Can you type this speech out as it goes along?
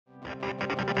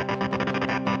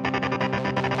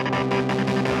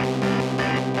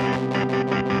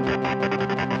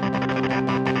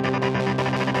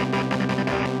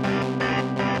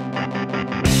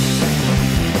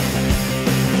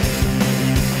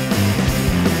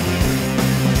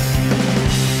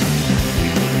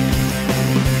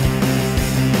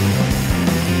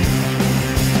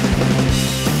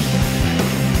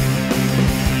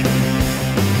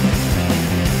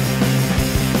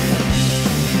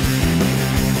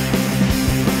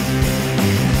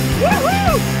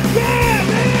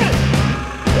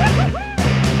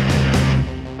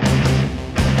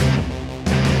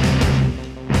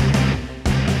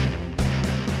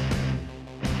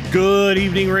Good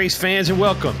evening, race fans, and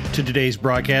welcome to today's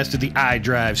broadcast of the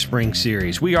iDrive Spring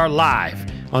Series. We are live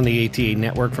on the ATA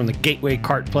network from the Gateway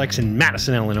Kartplex in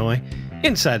Madison, Illinois,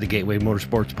 inside the Gateway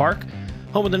Motorsports Park,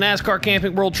 home of the NASCAR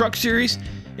Camping World Truck Series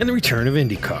and the return of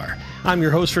IndyCar. I'm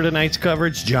your host for tonight's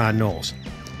coverage, John Knowles.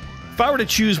 If I were to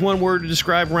choose one word to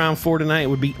describe round 4 tonight, it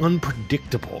would be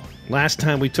unpredictable. Last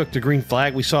time we took the green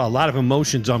flag, we saw a lot of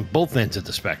emotions on both ends of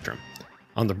the spectrum.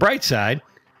 On the bright side,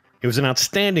 it was an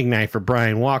outstanding night for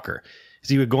Brian Walker, as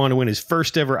he would go on to win his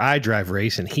first ever iDrive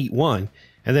race in Heat 1,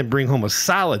 and then bring home a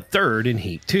solid third in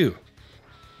Heat 2.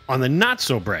 On the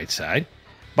not-so-bright side,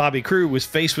 Bobby Krug was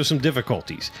faced with some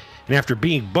difficulties, and after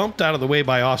being bumped out of the way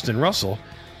by Austin Russell,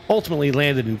 ultimately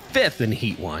landed in 5th in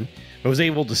Heat 1, but was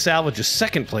able to salvage a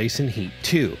 2nd place in Heat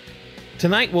 2.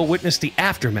 Tonight, we'll witness the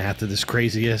aftermath of this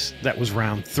craziness that was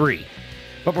round 3.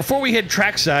 But before we head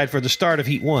trackside for the start of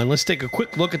Heat 1, let's take a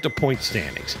quick look at the point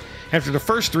standings. After the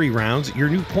first 3 rounds, your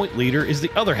new point leader is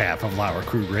the other half of Lauer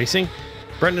Krug Racing,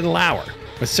 Brendan Lauer,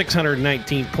 with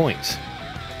 619 points.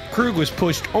 Krug was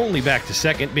pushed only back to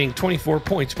 2nd, being 24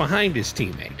 points behind his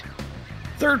teammate.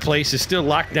 3rd place is still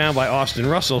locked down by Austin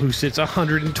Russell, who sits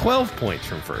 112 points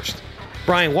from 1st.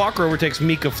 Brian Walker overtakes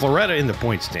Mika Floretta in the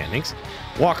point standings.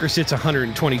 Walker sits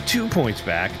 122 points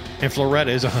back, and Floretta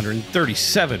is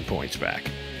 137 points back.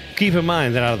 Keep in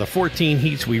mind that out of the 14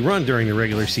 heats we run during the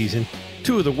regular season,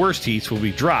 2 of the worst heats will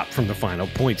be dropped from the final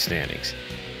point standings.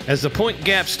 As the point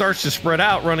gap starts to spread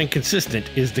out, running consistent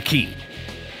is the key.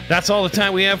 That's all the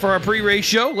time we have for our pre-race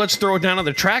show. Let's throw it down on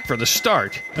the track for the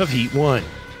start of Heat 1.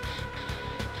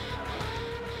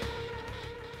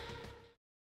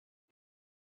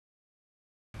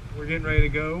 We're getting ready to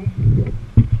go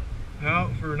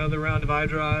out for another round of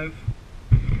iDrive.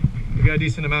 We got a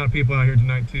decent amount of people out here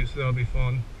tonight too, so that'll be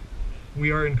fun.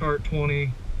 We are in cart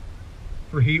 20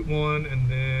 for Heat 1 and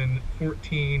then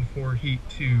 14 for Heat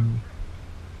 2.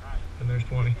 And there's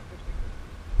 20.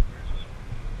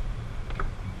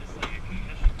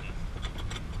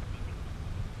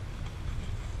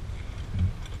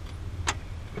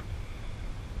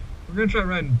 We're going to try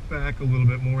riding back a little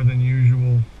bit more than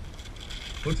usual.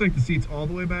 Looks like the seat's all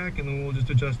the way back, and then we'll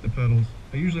just adjust the pedals.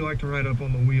 I usually like to ride up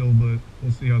on the wheel, but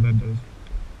we'll see how that does.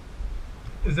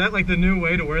 Is that like the new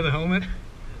way to wear the helmet?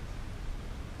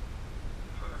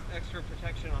 Extra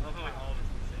protection on the helmet.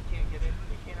 You can't get it.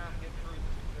 You cannot get through.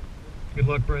 Good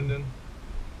luck, Brendan.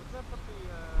 What's up with the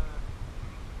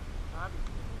Bobby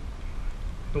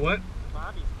sticker? The what? The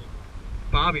Bobby sticker.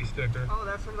 Bobby sticker. Oh,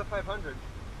 that's from the 500.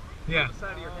 Yeah. On the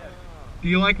side of your head. Do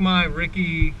you like my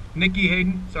Nikki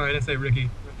Hayden? Sorry, I didn't say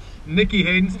Ricky. Nikki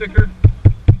Hayden sticker.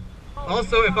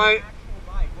 Also,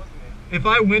 if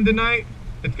I win tonight,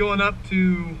 it's going up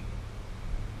to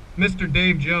Mr.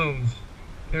 Dave Jones,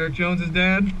 Eric Jones's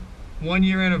dad.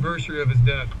 1-year anniversary of his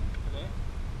death.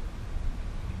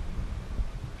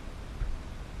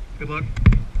 Good luck.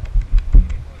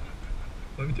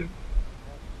 Love you too.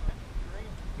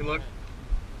 Good luck.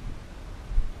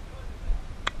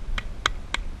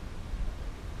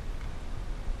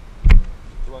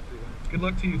 Good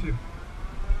luck to you too.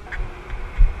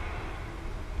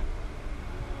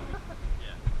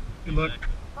 Good luck.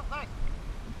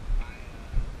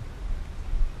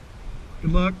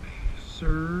 Good luck,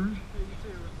 sir.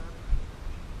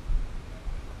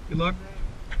 Good luck.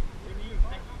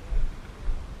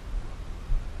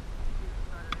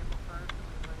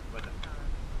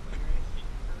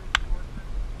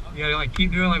 You gotta like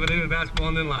keep doing like what they do with basketball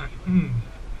and then like,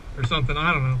 or something,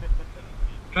 I don't know.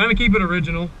 Trying to keep it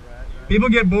original. People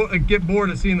get bored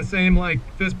of seeing the same like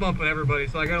fist bump on everybody,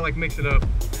 so I gotta like mix it up.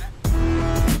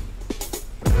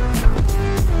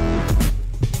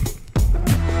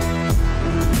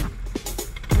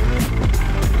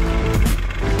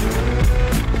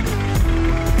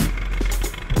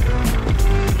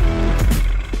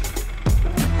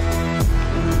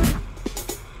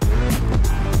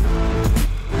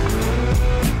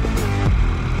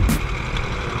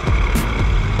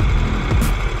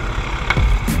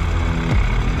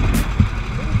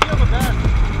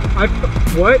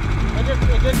 What?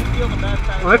 It didn't feel the best.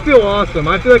 I feel awesome.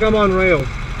 I feel like I'm on rails.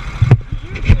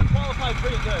 You usually qualify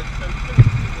pretty good, so you shouldn't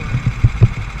be worried.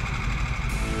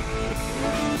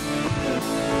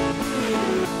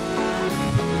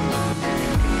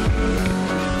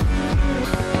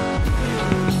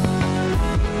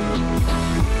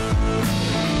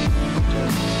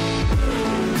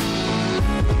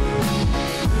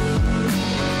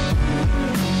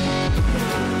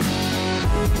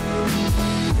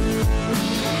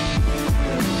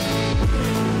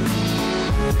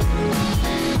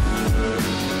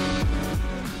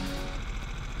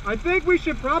 I think we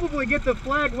should probably get the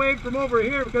flag waved from over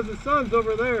here because the sun's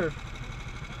over there.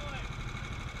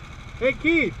 Hey,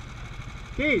 Keith.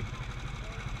 Keith.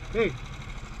 Hey.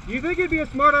 Do you think it'd be a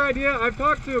smarter idea? I've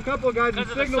talked to a couple of guys and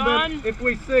signaled them if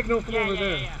we signal from over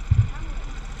there. Yeah.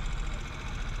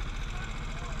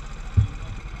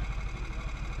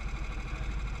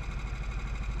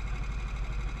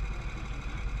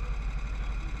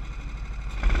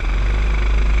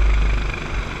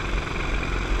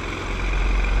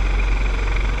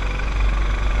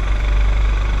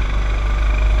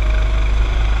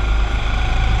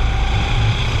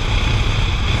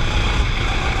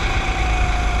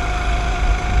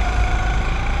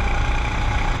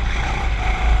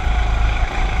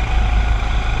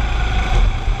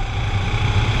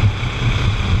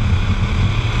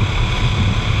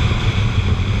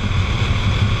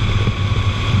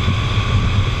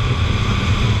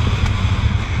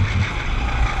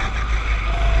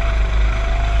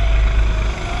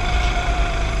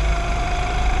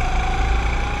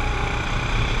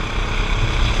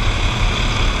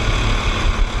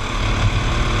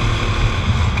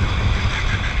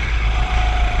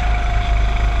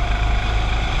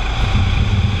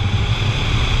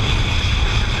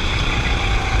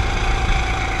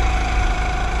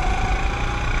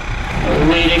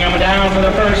 Leading them down for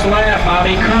the first lap,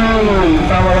 Bobby Krug,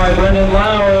 followed by Brendan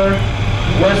Lauer,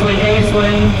 Wesley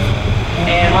Hasling,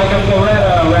 and Michael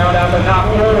Floretta round out the top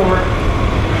four.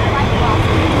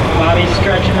 Bobby's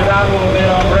stretching it out a little bit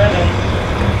on Brendan.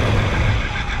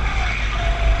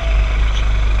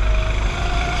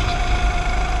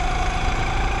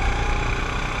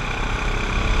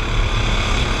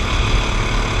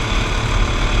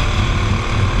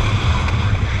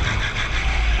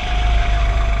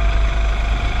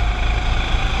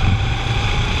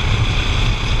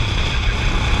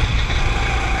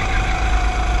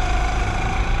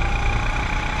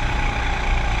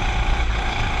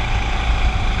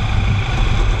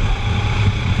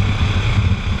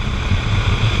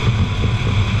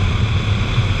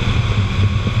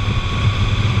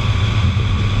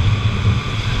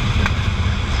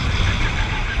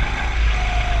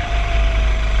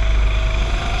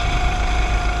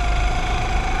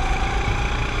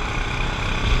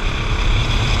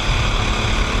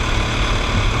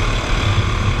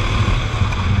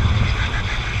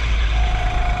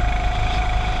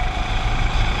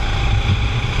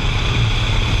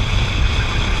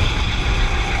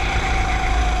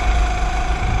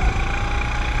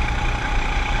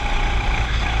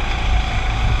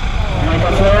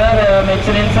 Makes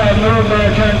an inside move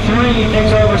there, turn 3,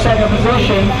 takes over second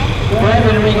position.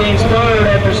 Brendan regains third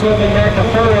after slipping back to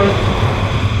fourth.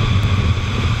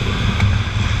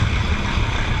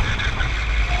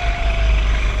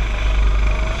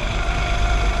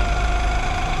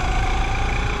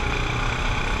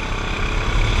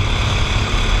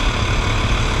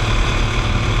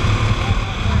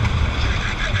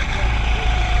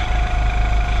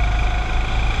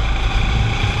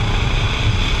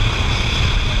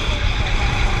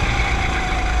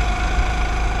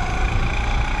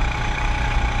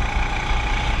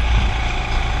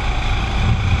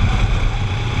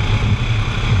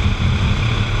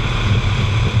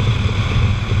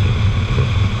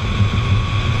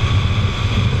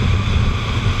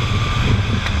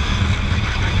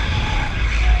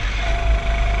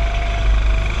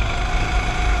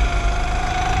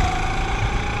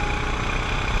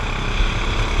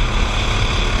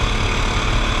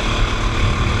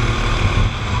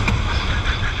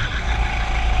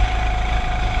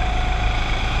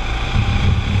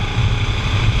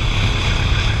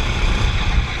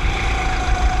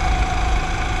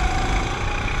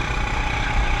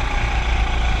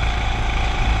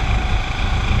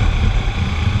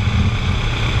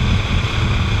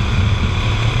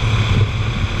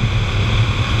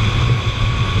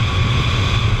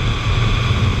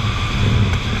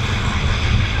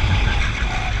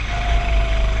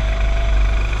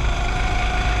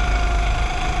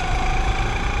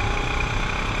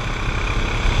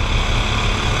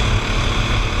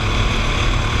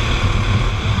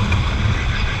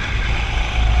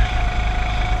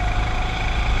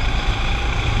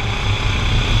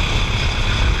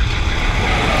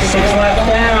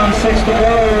 To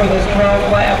go, this 12th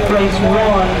lap, race 1.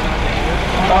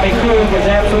 Bobby Krug is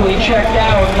absolutely checked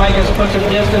out. Mike has put some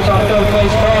distance on third place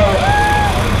car.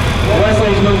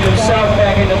 Wesley's moved himself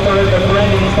back into third, but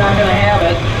Brendan's not going to have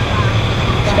it.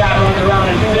 Scott runs around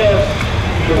in 5th,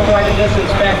 with quite a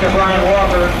distance back to Brian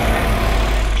Walker.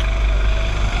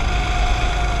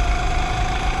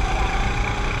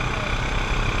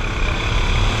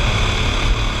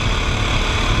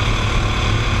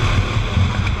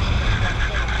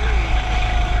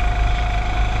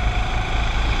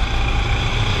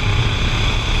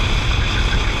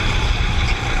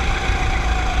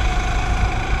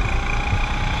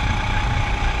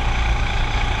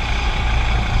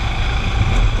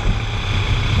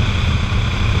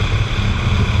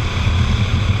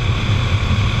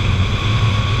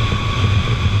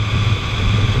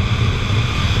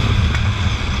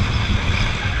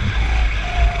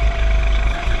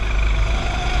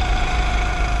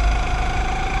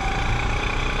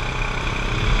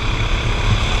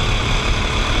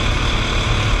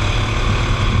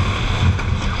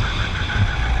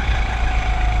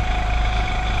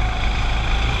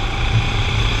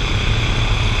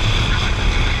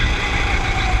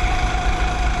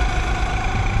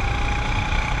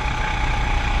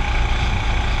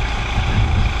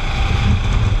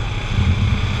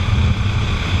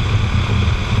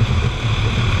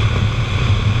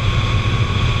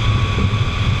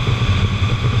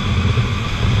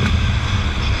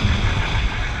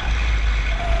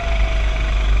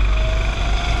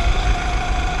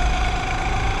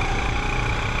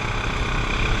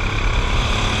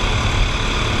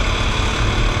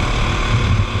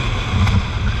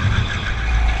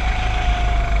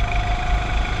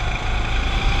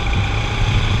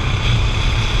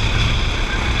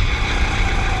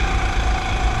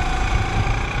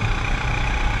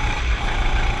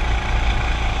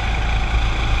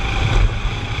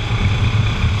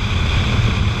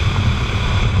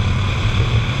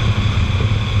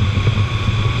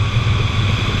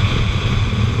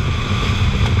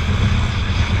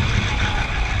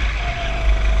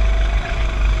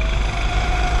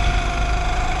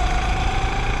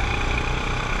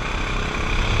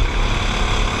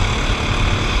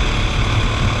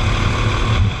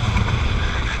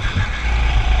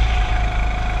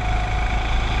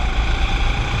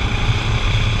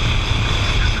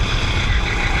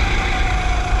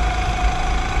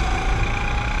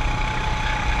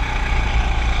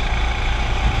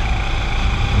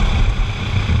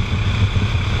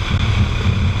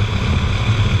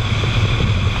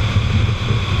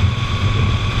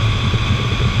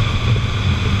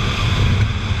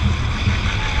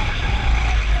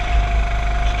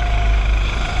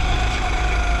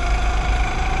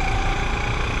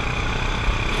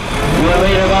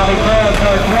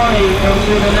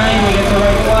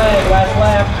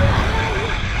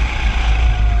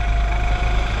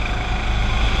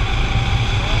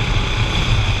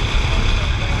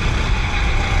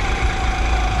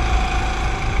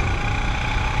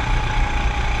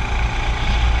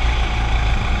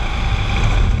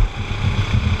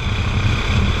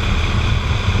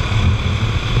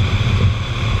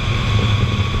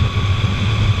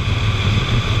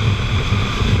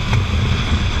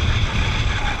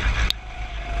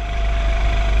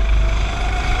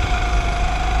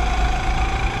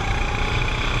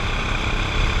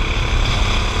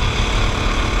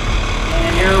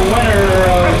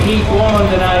 1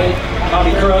 tonight,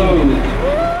 Bobby Krug.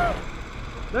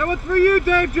 That one's for you,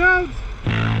 Dave Jones.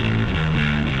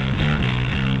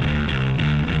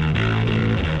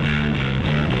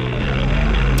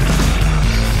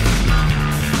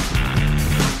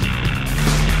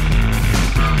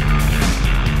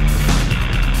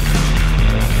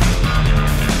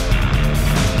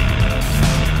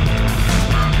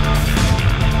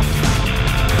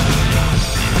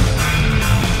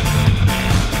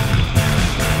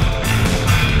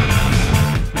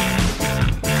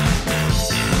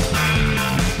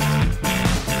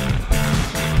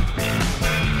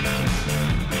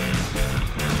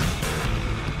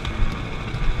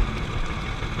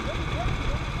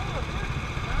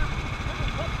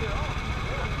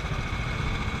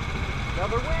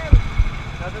 Another win.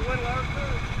 Another win, Larry.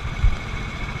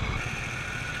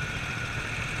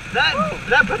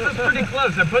 That puts us pretty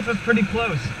close. That puts us pretty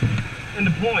close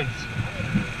into points.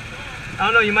 I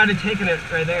don't know, you might have taken it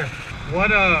right there.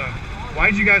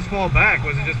 Why'd you guys fall back?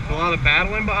 Was it just a lot of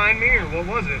battling behind me, or what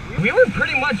was it? We were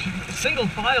pretty much single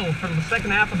file for the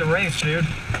second half of the race, dude.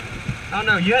 I don't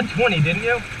know, you had 20, didn't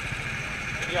you?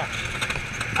 Yeah.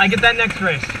 I get that next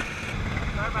race.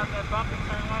 Sorry about that bump in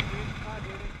turn 1, dude. I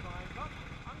did it, fine.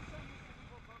 I'm so used to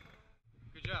people bumping.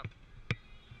 Good job.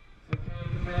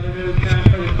 Competitive time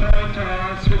for the coin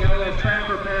toss. We got a little track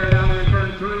repair down there in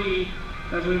turn 3,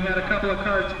 as we've had a couple of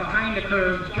carts behind the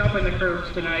curves, jumping the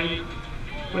curves tonight.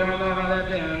 We don't know how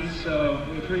that ends, so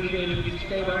we appreciate it if you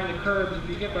stay behind the curves if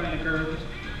you get behind the curves.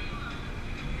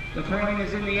 The coin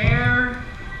is in the air.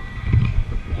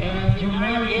 And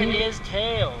tonight It is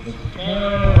tails.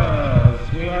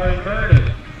 tails. We are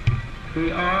inverted.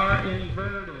 We are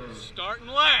inverted. Starting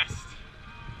last.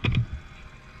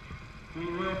 We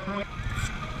will point.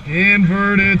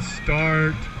 Inverted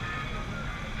start.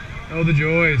 Oh, the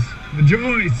joys. The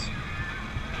joys.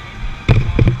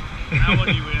 How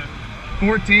would you win?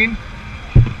 14.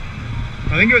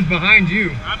 I think it was behind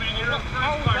you. I mean, you're the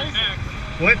first car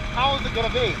next. What? How is it going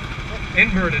to be?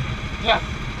 Inverted. Yes.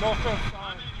 No offense.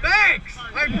 Thanks!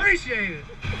 I appreciate it.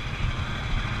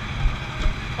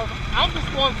 I'm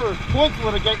just going for points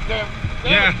with a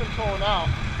damn control now.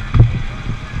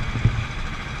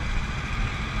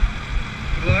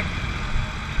 Good luck.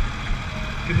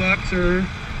 Good luck, sir.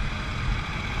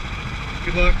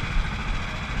 Good luck.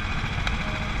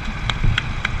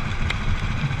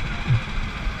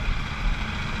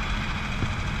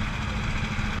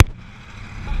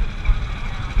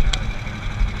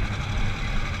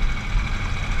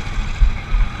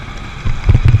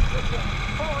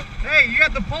 Hey, you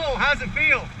got the pole. How's it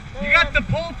feel? You got the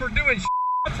pole for doing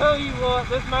I tell you what,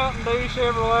 this Mountain Dew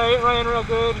Chevrolet, it ran real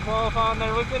good in qualifying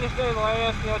there. We finished dead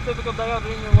last, typical Dale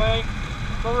Jr. way.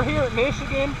 But we're here at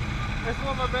Michigan. This is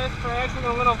one of our best tracks. We're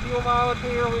going to win on fuel mileage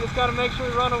here. We just got to make sure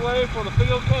we run away before the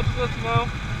field catches us,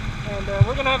 And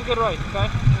we're going to have a good race, okay?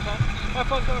 Have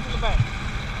fun coming from the back.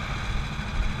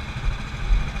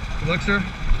 Good luck, sir.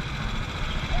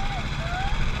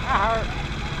 I hurt.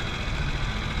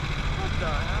 What the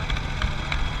hell?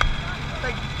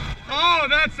 Oh,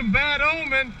 that's some bad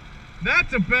omen.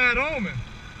 That's a bad omen.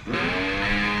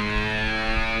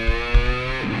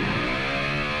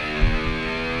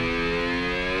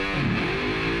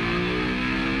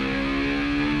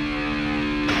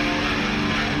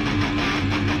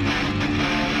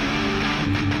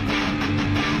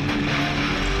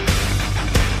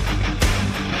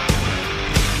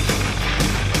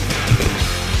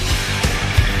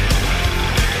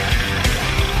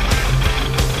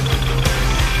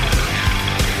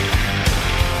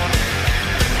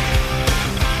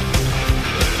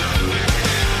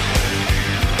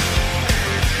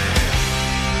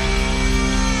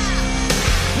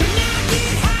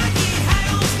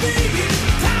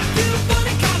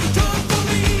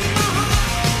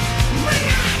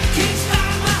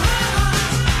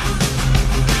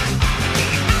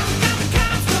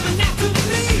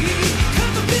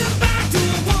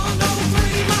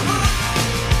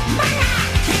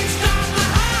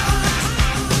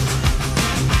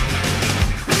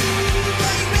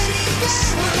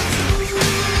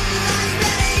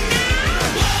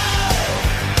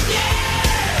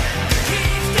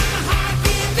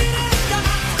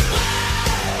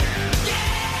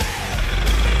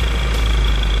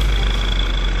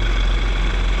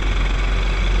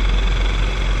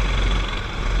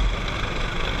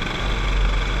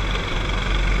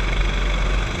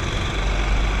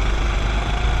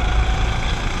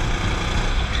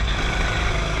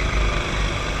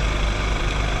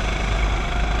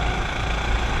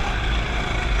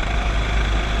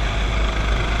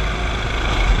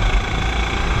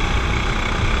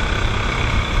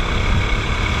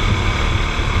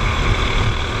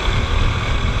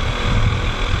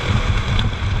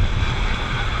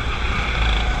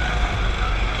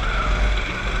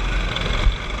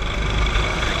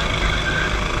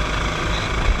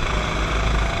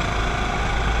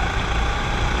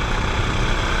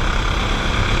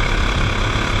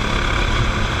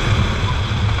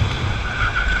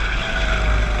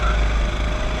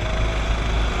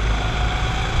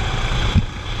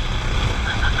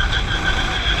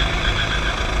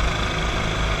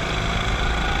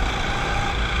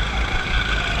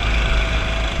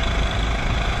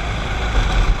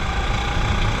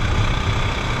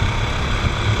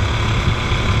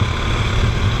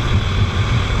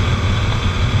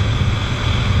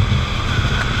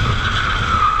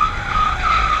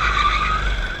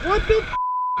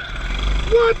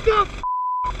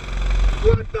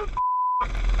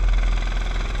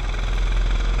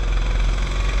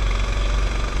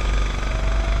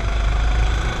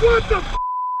 What the f?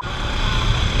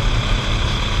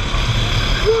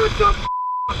 What the f?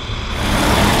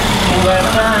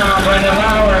 Left turn, Brendan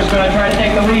Lauer is going to try to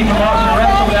take the lead from Austin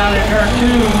Russell down in turn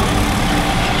 2.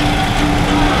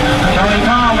 Tony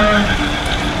Palmer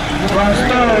runs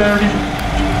third.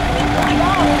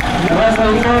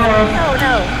 Wesley fourth.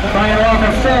 Brian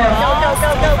Walker fifth.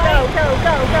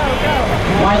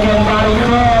 Mike and Bobby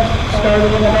Krug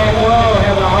started in the back row,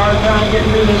 having a hard time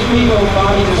getting through this field.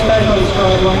 Bobby's especially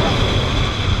struggling.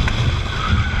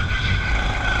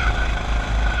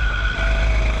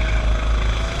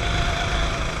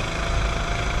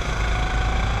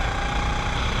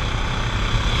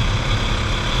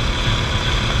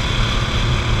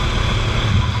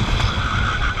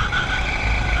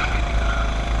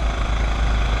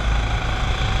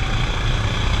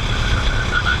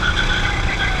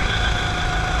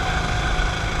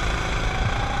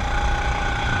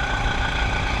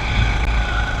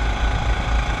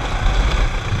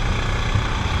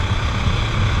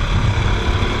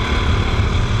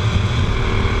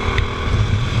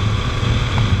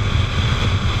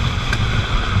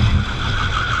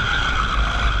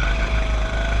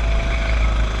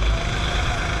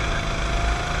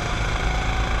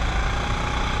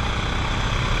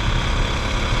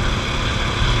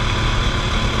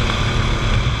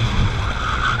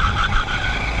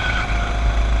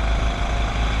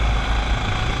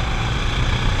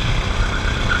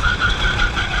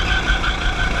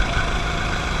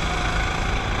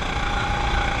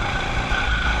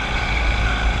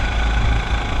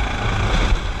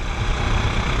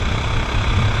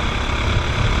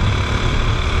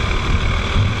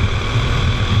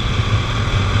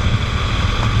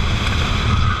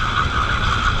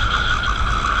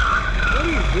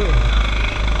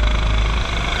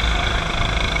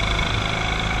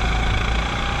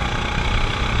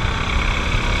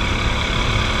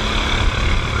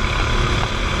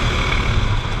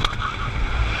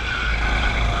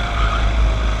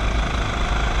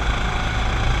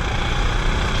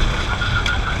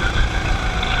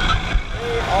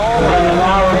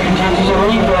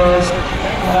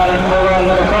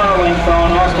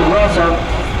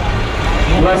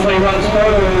 Wesley runs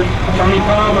third. Tony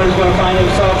Palmer is going to find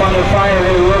himself under fire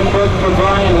here real quick for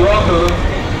Brian Walker.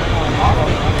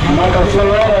 Michael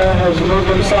Floretta has moved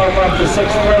himself up to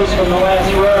 6th place from the last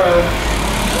row.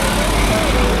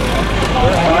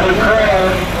 Bobby Krug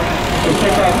has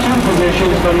picked up 2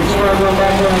 positions, but he's struggling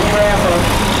back there in traffic.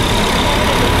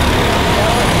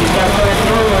 He's got Craig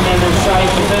Bruin in his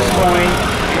sights at this point.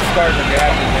 He's starting to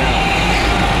grab it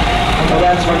now. So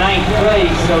that's for 9th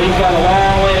place, so he's got a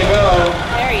long way to go.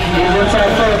 He's inside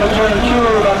third for turn 2,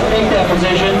 about to take that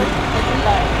position.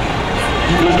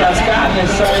 He's got Scott in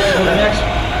his sights for the next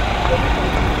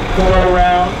go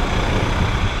around.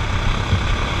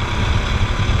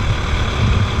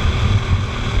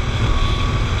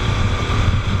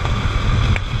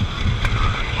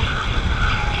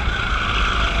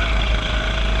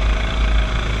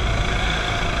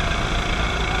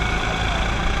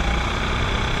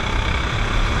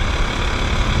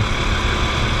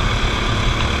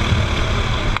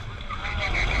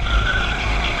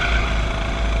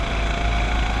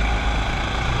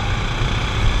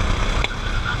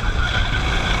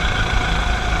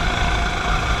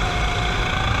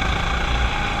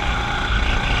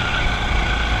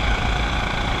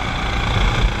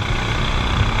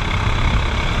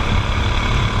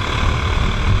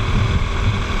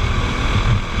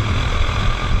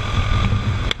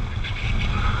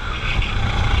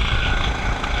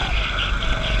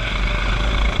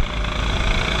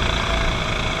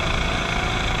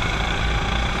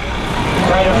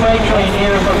 Train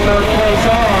here for 3rd place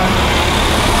on.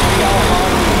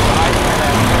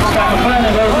 Scott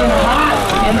McClendon goes in hot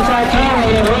in the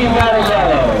Titanium, and William got a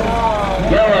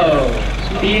yellow.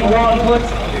 Speed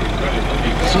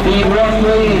 1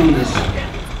 please.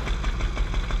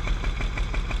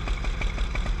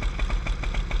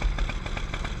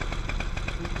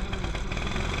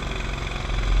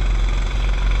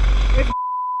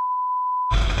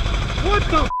 What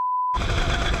the?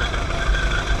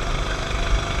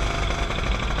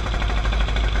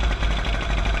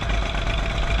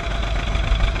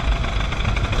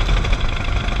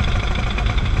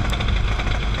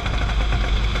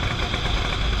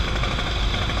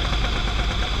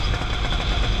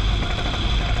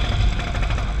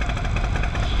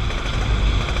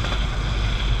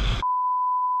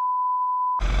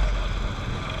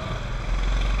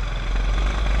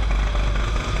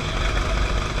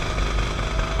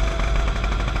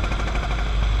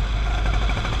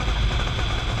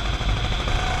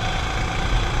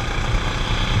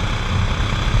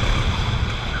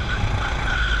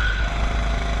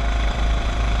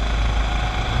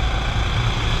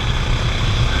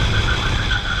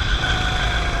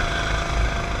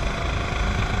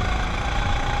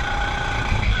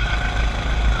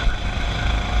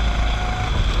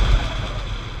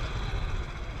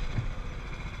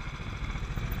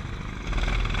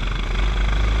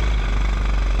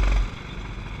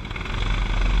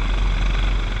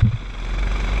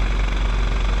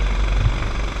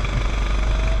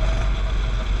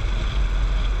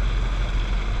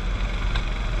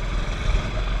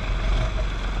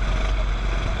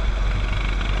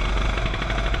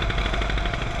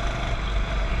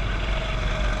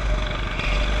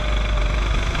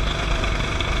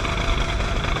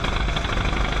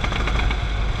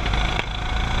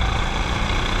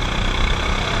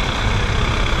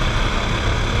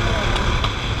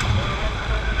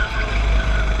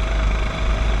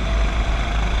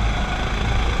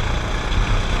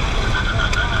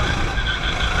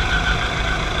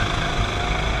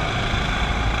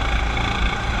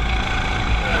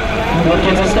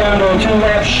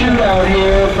 2-lap shootout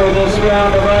here for this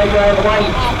round of iDrive Light.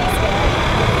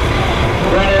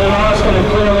 Brandon and Austin have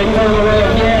clearly pulled away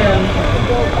again.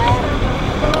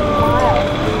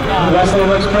 Wesley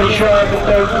looks pretty sharp in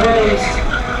 3rd place.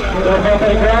 They're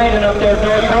bumping and grinding up there.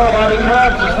 North Pole, Bobby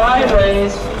Krug is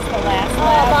sideways.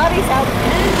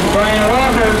 Brian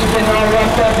Walker's getting all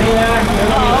roughed up here. They're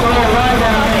going to throw a ride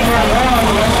down in front long.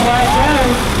 Let's flash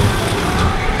out.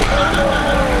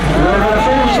 We're going to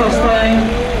finish this thing.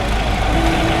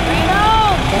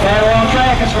 Battle on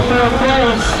track is for 3rd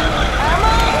place.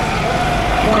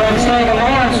 Krug's taking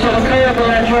Lawrence to the curb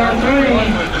there in turn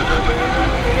 3.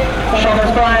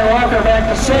 Shovels Brian Walker back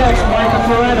to 6th. Michael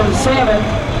Floretta to 7th.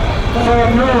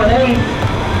 Philip Newell at 8th.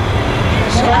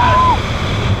 Scott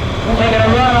taking a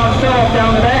run on Philip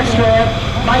down the backstretch.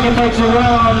 Micah takes a run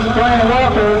on Brian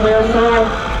Walker. Therefore,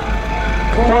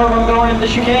 4 of them going into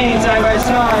the chicane side by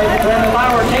side. Brandon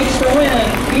Lauer takes the win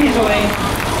easily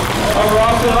over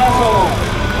Austin Russell.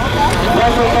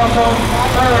 Russell comes home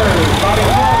 3rd. Bobby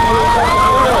Krug moves up to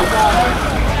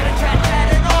 4th.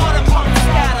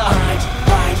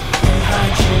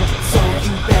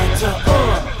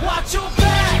 Watch your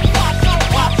back, watch your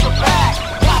back,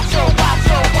 watch your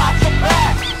back, watch your back,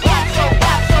 watch your back, watch your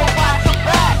back, watch your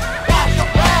back, watch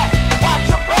your back, watch your back, watch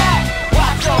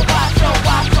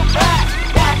your back,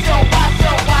 watch your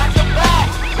back, watch your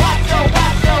back, watch your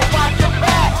back, watch your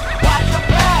back, watch your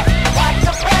back, watch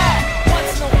your back.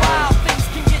 Once in a while things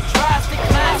can get drastic,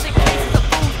 classic cases of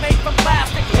foods made from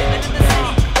plastic. Living in the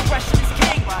city, aggression is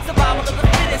king, survival of the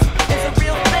fittest is a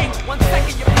real thing. 1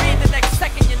 second you breathe, the next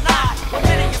second you're not. 1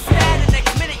 minute you're standing,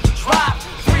 next minute you drop.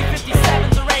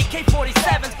 357s or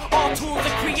AK-47s, all tools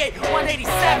to create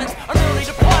 187s. An early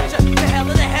departure to hell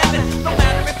and to heaven. No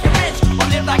matter if you're rich or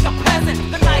live like a peasant,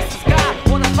 the nicest guy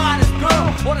or the finest girl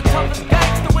or the toughest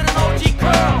gangster with an OG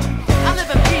curl. I live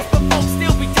in peace, but folks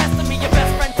still be testing me. Your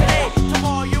best friend today,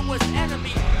 tomorrow your worst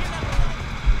enemy.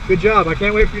 Good job. I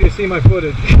can't wait for you to see my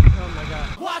footage.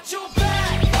 Watch your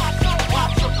back, watch your back,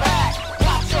 watch your back,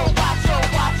 watch your back,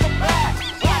 watch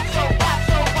your back, watch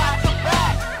your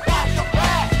back, watch your back, watch your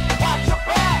back, watch your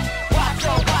back, watch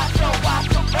your back, watch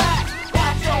your back,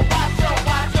 watch your back, watch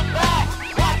your back,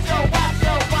 watch your back,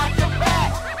 watch your back,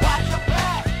 watch your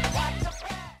back, watch your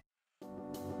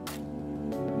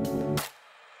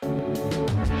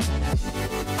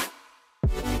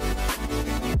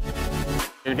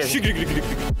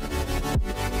back.